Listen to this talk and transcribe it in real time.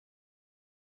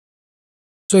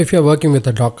So if you're working with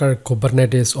a Docker,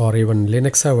 Kubernetes or even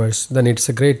Linux servers, then it's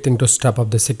a great thing to step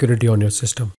up the security on your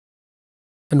system.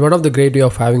 And one of the great way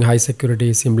of having high security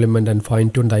is implement and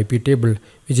fine-tune the IP table,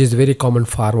 which is very common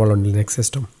firewall on Linux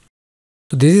system.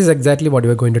 So this is exactly what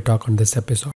we're going to talk on this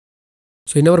episode.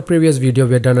 So in our previous video,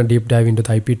 we have done a deep dive into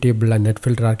the IP table and net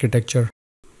filter architecture.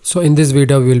 So in this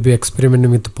video, we will be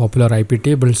experimenting with popular IP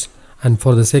tables, and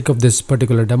for the sake of this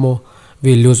particular demo,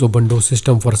 we'll use Ubuntu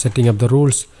system for setting up the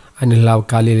rules, and we'll have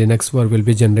Kali Linux where we'll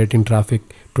be generating traffic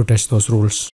to test those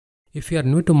rules. If you are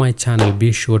new to my channel,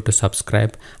 be sure to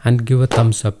subscribe and give a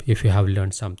thumbs up if you have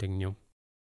learned something new.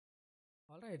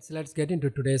 Alright, so let's get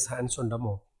into today's hands-on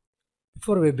demo.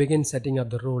 Before we begin setting up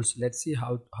the rules, let's see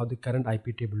how the current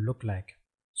IP table look like.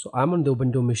 So I'm on the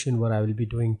Ubuntu machine where I will be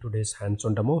doing today's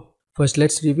hands-on demo. First,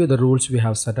 let's review the rules we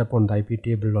have set up on the IP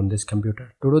table on this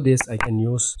computer. To do this, I can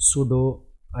use sudo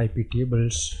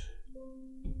IPTables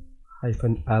 -l -v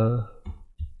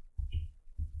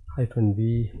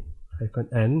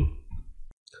 -n.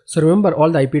 So remember,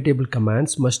 all the IP table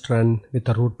commands must run with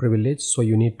a root privilege, so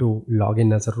you need to log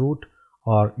in as a root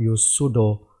or use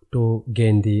sudo to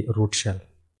gain the root shell.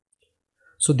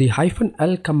 So the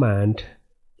 -l command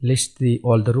lists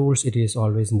all the rules. It is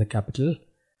always in the capital,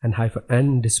 and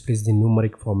 -n displays the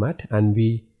numeric format, and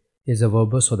v is a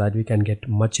verbose so that we can get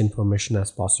much information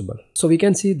as possible. So we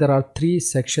can see there are 3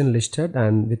 sections listed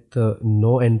and with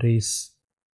no entries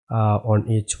on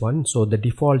each one. So the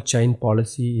default chain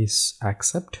policy is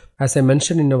accept. As I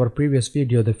mentioned in our previous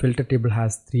video, the filter table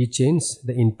has 3 chains,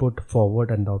 the input, forward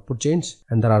and the output chains,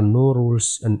 and there are no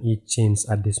rules on each chains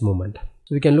at this moment.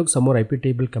 So we can look some more IP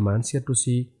table commands here to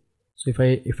see. So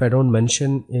if I don't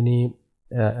mention any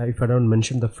if I don't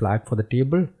mention the flag for the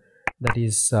table, that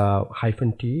is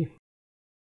 -t,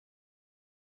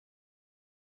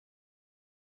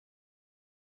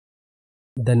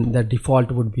 then the default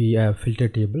would be a filter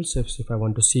table. So if I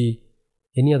want to see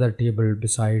any other table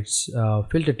besides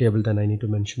filter table, then I need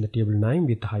to mention the table name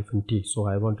with -t. So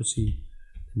I want to see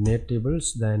net tables,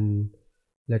 then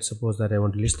let's suppose that I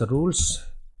want to list the rules,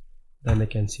 then I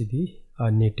can see the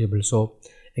net table. So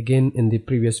again, in the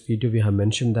previous video we have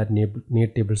mentioned that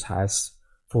net tables has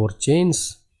 4 chains: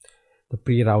 the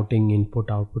pre-routing, input,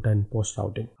 output and post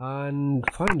routing. And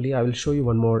finally, I will show you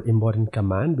one more important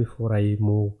command before I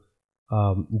move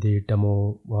the demo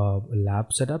lab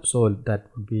setup. So that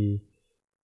would be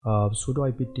sudo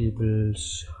IPTables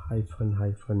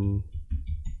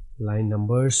line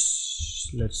numbers,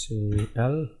 let's say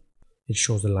L. It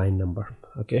shows the line number.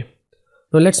 Okay,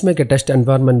 now let's make a test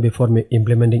environment before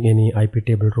implementing any IP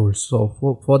table rules. So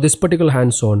for this particular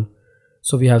hands-on,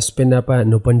 so we have spin up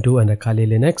an Ubuntu and a Kali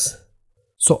Linux.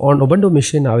 So on Ubuntu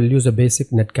machine, I will use a basic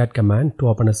netcat command to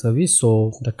open a service. So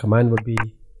the command would be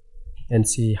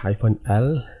nc-l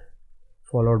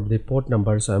followed by the port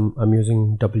number. So I'm using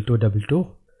 2222.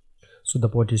 So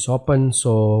the port is open.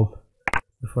 So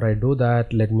before I do that,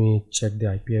 let me check the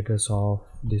IP address of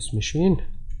this machine.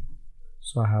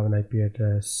 So I have an IP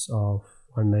address of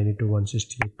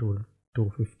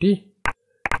 192.168.250.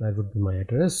 That would be my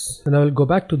address. And I will go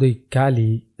back to the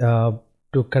Kali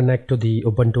to connect to the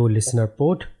Ubuntu listener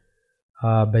port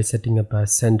by setting up a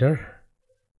sender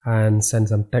and send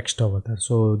some text over there.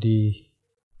 So the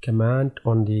command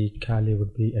on the Kali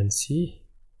would be nc.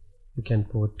 You can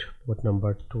put port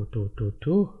number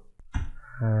 2222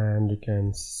 and you can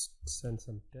send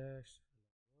some text.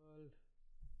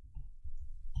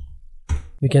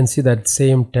 You can see that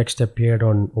same text appeared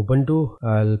on Ubuntu.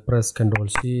 I'll press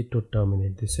Ctrl+C to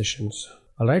terminate the sessions.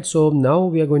 Alright, so now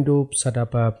we are going to set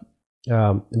up a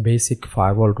basic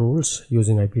firewall rules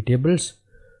using IP tables.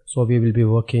 So we will be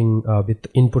working with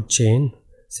input chain,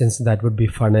 since that would be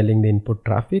funneling the input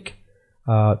traffic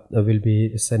will be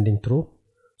sending through.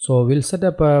 So we'll set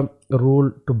up a rule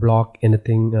to block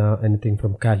anything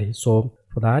from Kali. So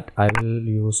for that, I will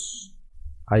use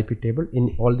IP table. In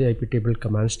all the IP table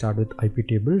commands start with IP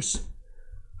tables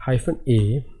 -a.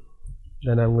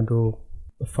 Then I'm going to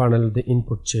funnel the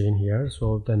input chain here. So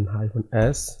then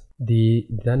 -s.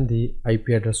 Then the IP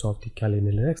address of the Kali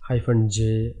Linux -j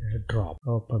drop.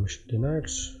 Permission denied.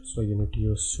 So you need to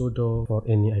use sudo for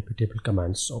any IP table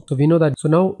commands. So we know that. So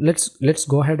now let's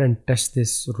go ahead and test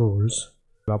these rules.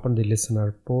 I'll open the listener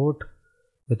port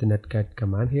with the netcat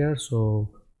command here. So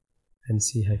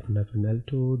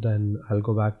nc-l2. Then I'll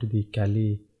go back to the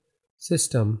Kali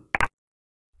system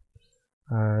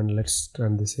and let's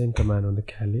run the same command on the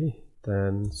Kali.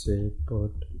 Then say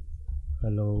put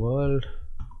hello world.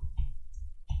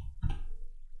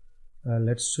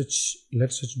 Let's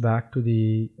switch back to the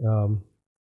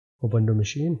Ubuntu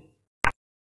machine.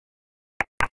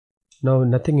 Now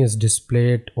nothing is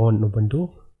displayed on Ubuntu.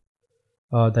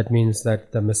 that means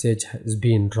that the message has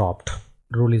been dropped.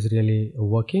 Rule is really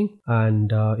working,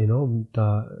 and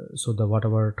so the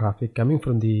whatever traffic coming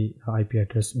from the IP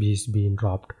address is being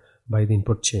dropped by the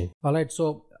input chain. Alright,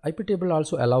 so IP table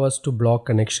also allow us to block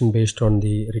connection based on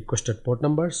the requested port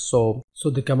numbers. So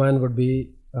the command would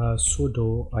be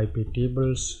sudo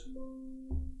IPTables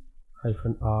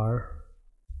 -r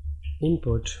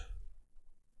input.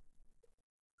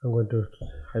 I'm going to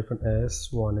 -s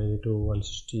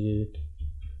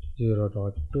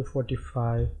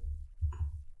 192.168.0.245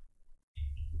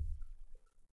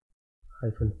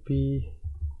 -p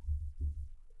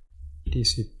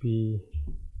TCP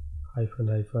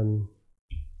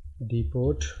 -d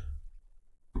port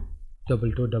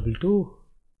 2222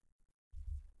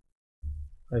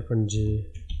 -j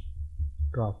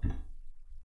drop.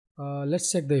 Let's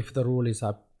check if the rule is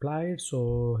applied.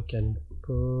 So I can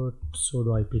put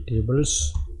sudo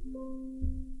IPTables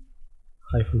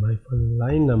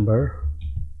 --line number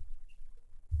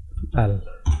L.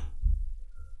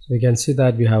 So you can see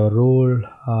that we have a rule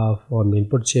for the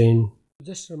input chain.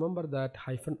 Just remember that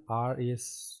 -r is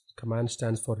command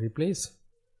stands for replace.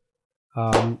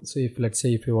 So if let's say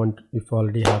if you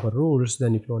already have a rules,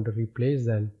 then if you want to replace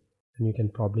then you can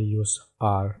probably use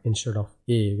R instead of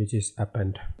A, which is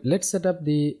append. Let's set up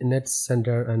the net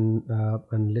sender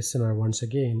and listener once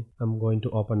again. I'm going to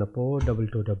open a port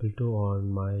 2222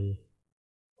 on my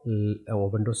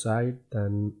Ubuntu side.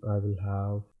 Then I will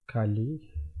have Kali.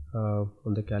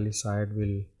 On the Kali side,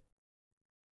 we'll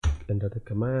enter the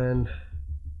command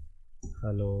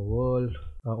hello world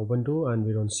Ubuntu, and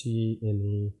we don't see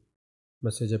any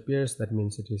message appears. That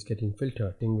means it is getting filtered.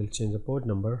 I think we'll change the port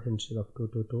number. Instead of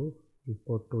 222, we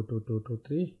put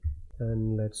 22223,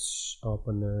 and let's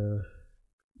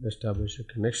establish a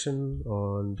connection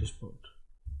on this port.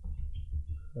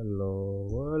 Hello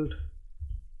world.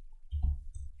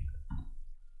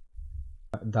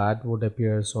 That would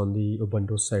appears on the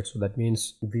Ubuntu side. So that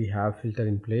means we have filter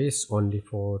in place only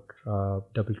for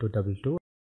 2222.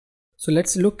 So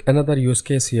let's look another use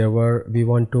case here where we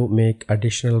want to make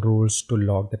additional rules to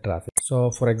log the traffic.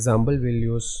 So for example, we'll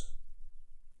use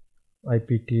IP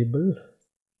table.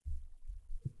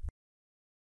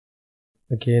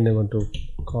 Again, I want to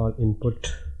call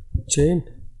input chain,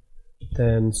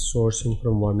 then sourcing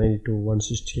from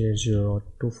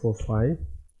 192.168.0.245,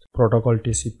 protocol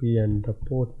TCP, and the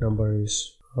port number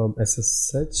is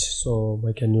SSH. So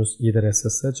I can use either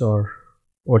SSH or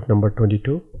port number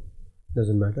 22,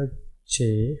 doesn't matter.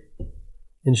 J.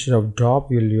 Instead of drop,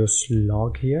 we'll use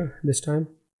log here this time,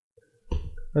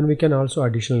 and we can also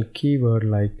additional keyword,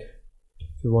 like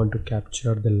if you want to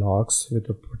capture the logs with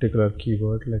a particular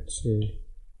keyword, let's say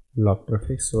log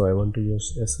prefix. So I want to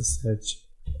use SSH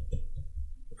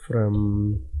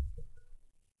from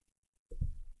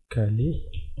Kali.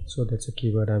 So that's a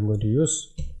keyword I'm going to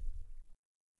use.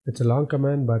 It's a long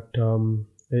command, but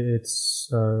it's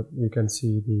you can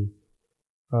see the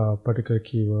particular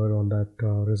keyword on that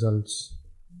results.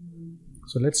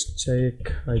 So let's check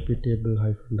IP table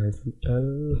 -l.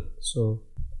 So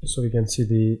we can see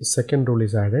the second rule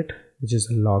is added, which is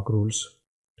log rules.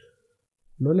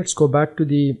 Now let's go back to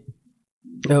the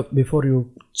before you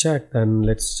check, then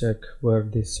let's check where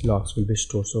these logs will be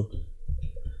stored. So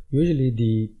usually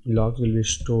the logs will be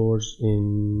stored in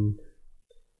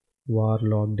var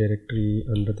log directory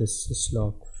under this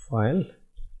syslog file.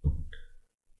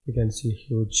 You can see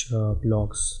huge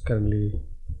logs currently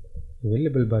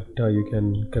available, but you can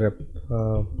grab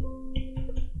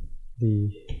the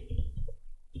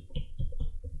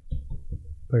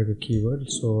particular keyword.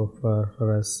 So for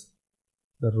us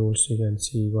the rules, you can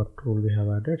see what rule we have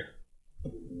added.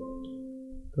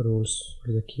 The rules for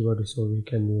the keyword, so we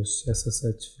can use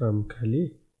SSH from Kali.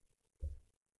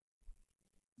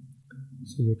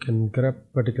 So you can grab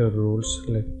particular rules,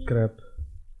 like grab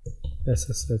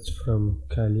SSH from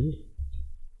Kali,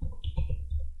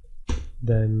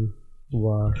 then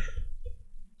var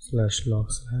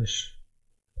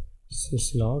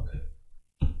 /log/syslog.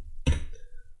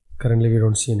 Currently we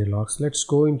don't see any logs. Let's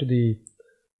go into the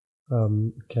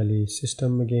Kali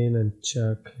system again and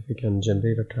check if we can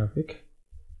generate a traffic.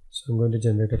 So I'm going to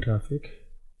generate a traffic.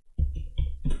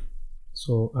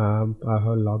 So I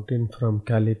have logged in from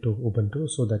Kali to Ubuntu,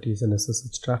 so that is an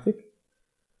SSH traffic.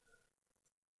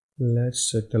 Let's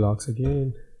check the logs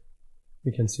again.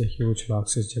 We can see huge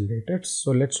logs is generated.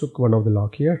 So let's look one of the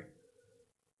log here.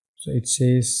 So it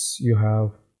says you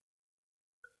have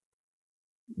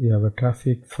a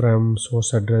traffic from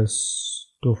source address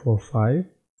 245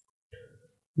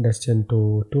 destined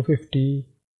to 250.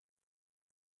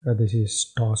 This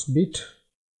is toss bit.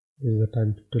 This is the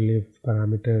time to leave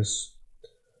parameters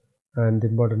and the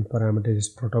important parameter is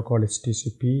protocol is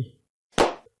TCP,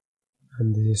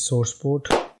 and this is source port,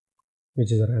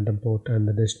 which is a random port, and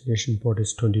the destination port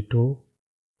is 22,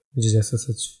 which is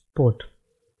SSH port,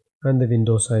 and the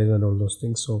window size and all those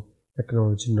things. So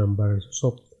acknowledge number.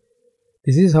 So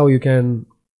this is how you can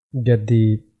get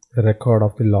the record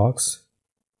of the logs.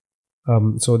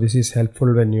 So this is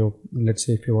helpful when you, let's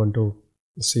say if you want to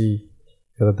see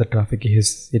whether the traffic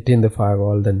is hitting the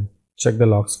firewall, then check the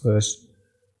logs first.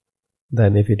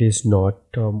 Then if it is not,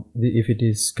 if it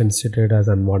is considered as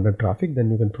unwanted traffic, then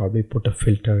you can probably put a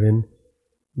filter in,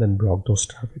 then block those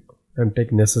traffic and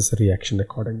take necessary action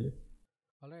accordingly.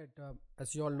 Alright,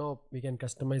 as you all know, we can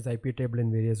customize the IP table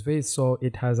in various ways, so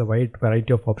it has a wide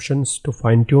variety of options to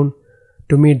fine-tune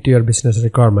to meet your business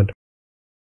requirement.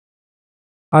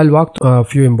 I'll walk through a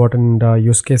few important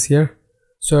use cases here.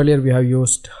 So earlier we have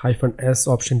used -s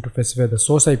option to specify the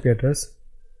source IP address.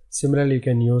 Similarly, you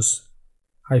can use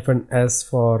 -s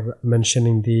for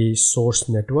mentioning the source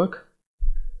network,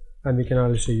 and we can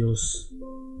also use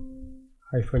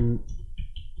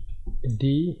 -d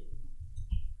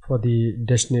for the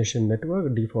destination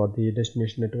network, d for the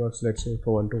destination network. So let's say if I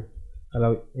want to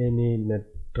allow any net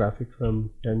traffic from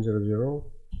 10.0.0,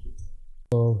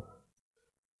 so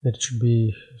it should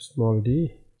be small d.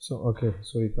 So okay,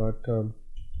 so we got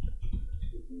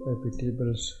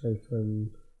IPTables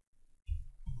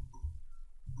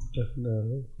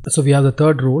so we have the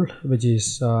third rule, which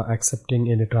is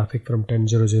accepting any traffic from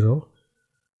 10.0.0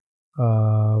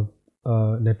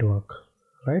 network,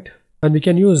 right? And we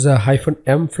can use a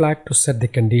 -m flag to set the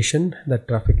condition that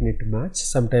traffic need to match.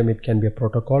 Sometimes it can be a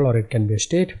protocol or it can be a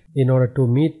state. In order to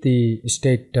meet the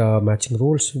state matching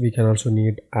rules, we can also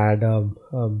need add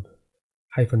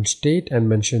 -state and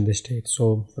mention the state. So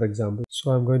for example, so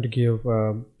I'm going to give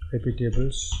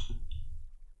IPTables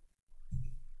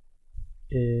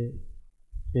a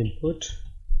input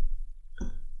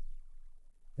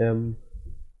m,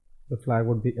 the flag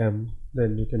would be m, then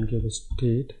you can give a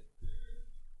state,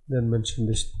 then mention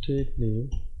the state name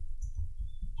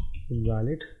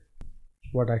invalid.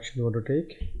 What action you want to take?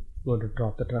 You want to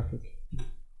drop the traffic.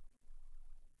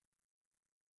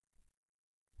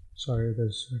 Sorry,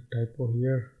 there's a typo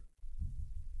here.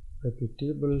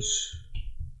 IPTables.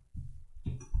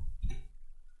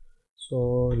 So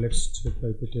let's check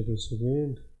IPTables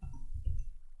again.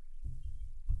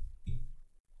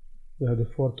 We have the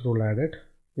fourth rule added.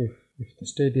 If the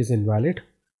state is invalid,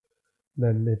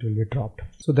 then it will be dropped.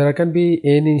 So there can be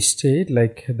any state,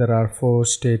 like there are 4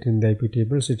 states in the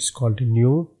IPTables. It's called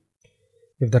new.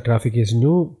 If the traffic is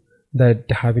new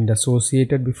that have been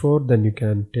associated before, then you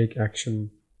can take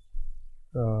action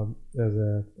as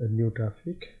a new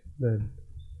traffic. Then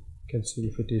you can see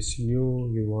if it is new,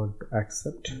 you want to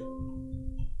accept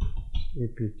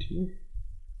apt.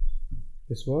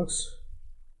 This works.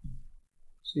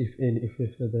 So if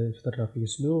the traffic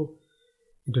is new,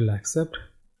 it will accept.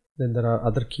 Then there are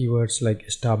other keywords like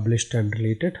established and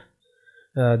related.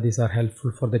 These are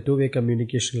helpful for the two-way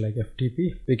communication like FTP.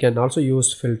 We can also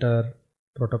use filter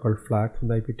protocol flag from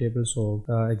the IP table. So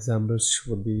examples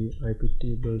would be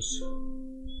IPTables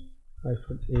 -a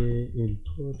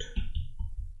input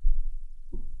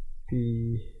p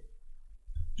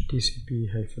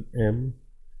TCP-m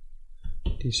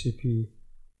TCP.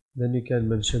 Then you can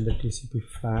mention the TCP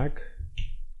flag.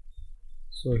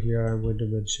 So here I'm going to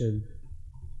mention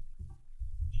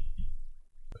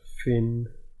fin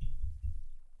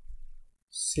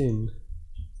sin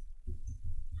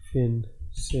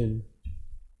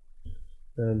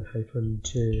and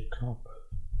 -j drop.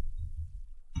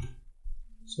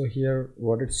 So here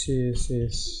what it says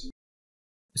is,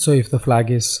 so if the flag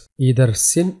is either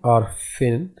sin or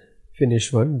finish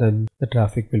one, then the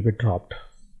traffic will be dropped.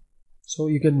 So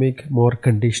you can make more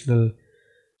conditional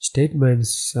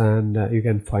statements, and you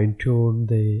can fine-tune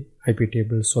the IP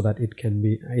table so that it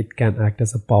can act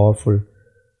as a powerful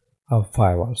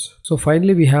firewalls. So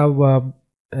finally, we have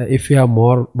if you have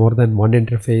more than one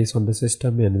interface on the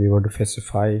system and we want to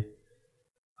specify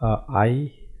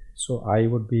I, so I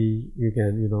would be, you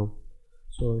can,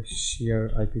 so here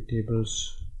IPTables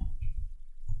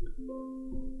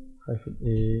 -a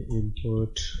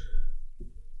input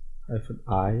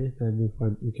 -I, then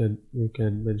you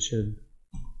can mention,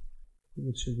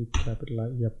 it should be capital I,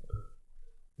 yep.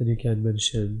 Then you can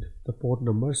mention the port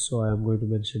numbers. So I am going to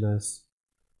mention as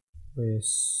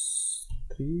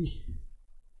 -3,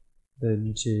 then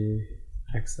J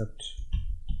accept.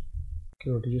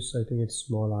 Cannot use, I think it's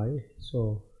small I, so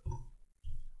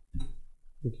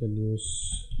you can use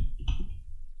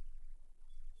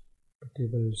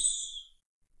tables.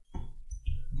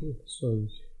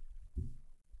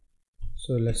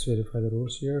 So let's verify the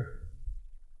rules here.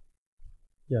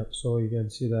 Yeah, so you can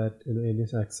see that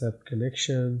NS accept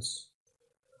connections.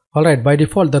 Alright, by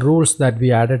default the rules that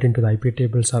we added into the IP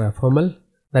tables are ephemeral.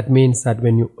 That means that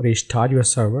when you restart your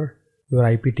server, your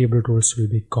IP table rules will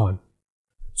be gone.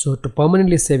 So to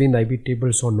permanently saving the IP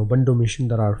tables on Ubuntu machine,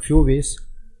 there are a few ways,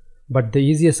 but the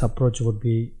easiest approach would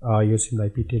be using the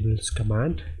IPTables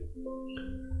command,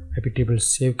 IPTables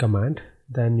save command.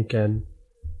 Then you can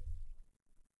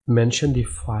mention the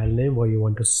file name where you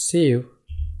want to save,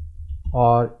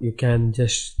 or you can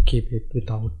just keep it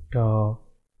without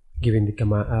giving the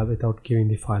command, without giving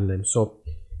the file name. So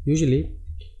usually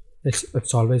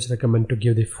it's always recommend to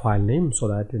give the file name so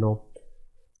that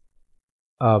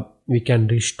we can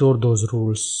restore those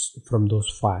rules from those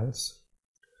files.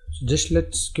 So just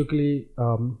let's quickly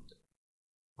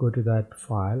go to that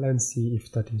file and see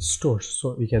if that is stored.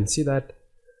 So we can see that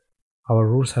our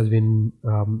rules has been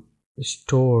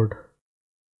stored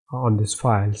on these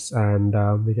files, and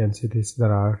we can see this.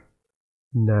 There are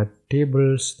NAT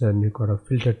tables, then you got a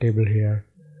filter table here,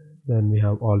 then we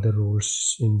have all the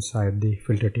rules inside the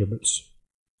filter tables.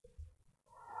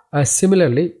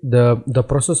 Similarly, the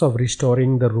process of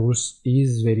restoring the rules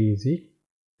is very easy.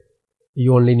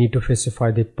 You only need to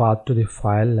specify the path to the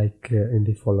file, like in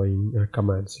the following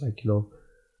commands. Like you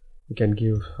can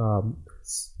give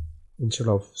instead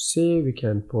of save, we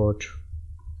can put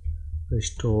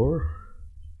restore.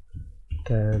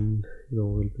 Then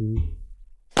will be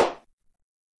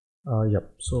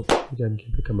so you can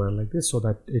give the command like this so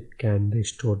that it can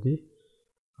restore the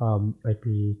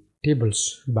IP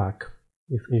tables back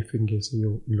if in case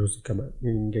you lose the command,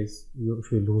 if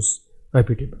you lose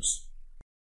IP tables.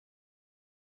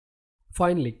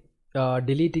 Finally,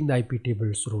 deleting the IP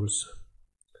tables rules.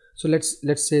 So let's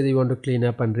say that you want to clean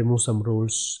up and remove some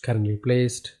rules currently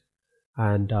placed,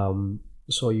 and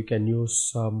so you can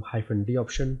use -d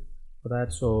option for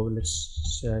that. So let's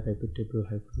check IP table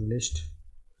 -list.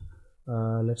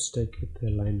 Let's take it the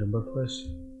line number first.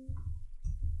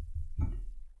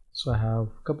 So I have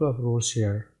a couple of rules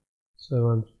here, so I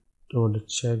want to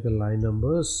check the line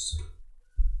numbers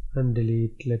and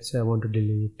delete. Let's say I want to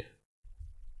delete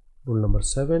rule number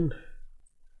 7.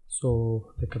 So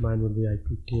the command would be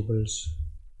IPTables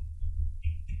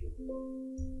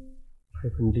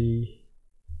 -d,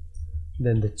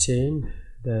 then the chain,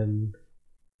 then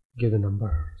give the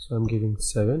number. So I'm giving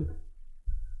 7.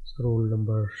 So rule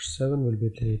number 7 will be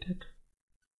deleted.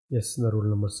 Yes, the rule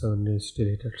number 7 is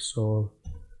deleted. So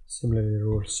similarly,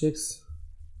 rule 6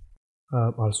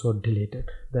 also deleted.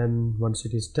 Then once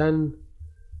it is done,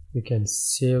 we can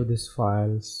save these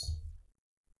files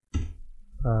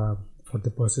for the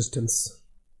persistence.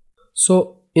 So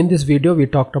in this video we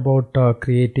talked about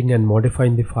creating and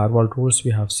modifying the firewall rules.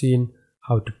 We have seen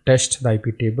how to test the IP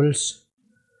tables,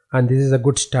 and this is a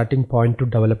good starting point to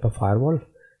develop a firewall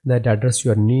that address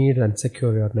your need and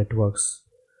secure your networks.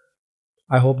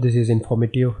 I hope this is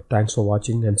informative. Thanks for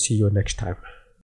watching and see you next time.